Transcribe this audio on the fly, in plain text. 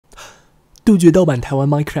杜绝盗版台湾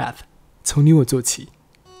麦块，从你我做起。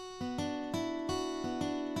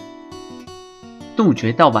杜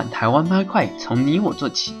绝盗版台湾麦块，从你我做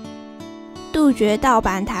起。杜绝盗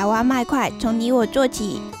版台湾麦块，从你我做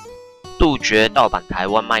起。杜绝盗版台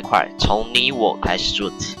湾麦块，从你我开始做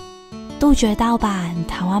起。杜绝盗版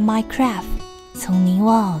台湾麦块，从你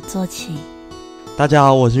我做起。大家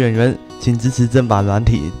好，我是圆圆，请支持正版软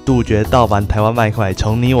体，杜绝盗版台湾麦块，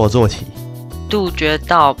从你我做起。杜绝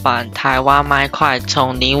盗版台湾麦块，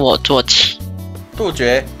从你我做起。杜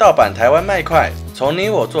绝盗版台湾麦块，从你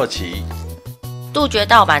我做起。杜绝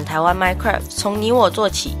盗版台湾麦块，从你我做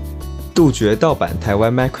起。杜绝盗版台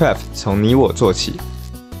湾麦块，从你我做起。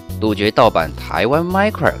杜绝盗版台湾麦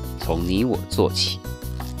块，从你我做起。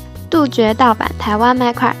杜绝盗版台湾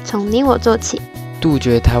麦块，从你我做起。杜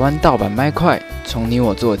绝台湾盗版麦块，从你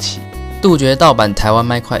我做起。杜绝盗版台湾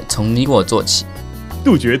麦块，从你我做起。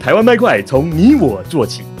杜绝台湾麦块，从你我做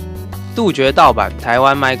起。杜绝盗版台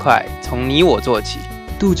湾麦块，从你我做起。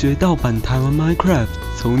杜绝盗版台湾麦块，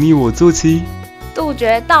从你我做起。杜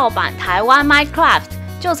绝盗版台湾麦块，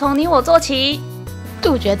就从你我做起。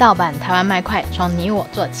杜绝盗版台湾麦块，从你我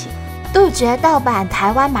做起。杜绝盗版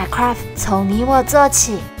台湾麦块，从你我做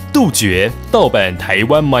起。杜绝盗版台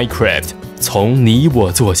湾麦块，从你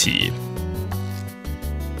我做起。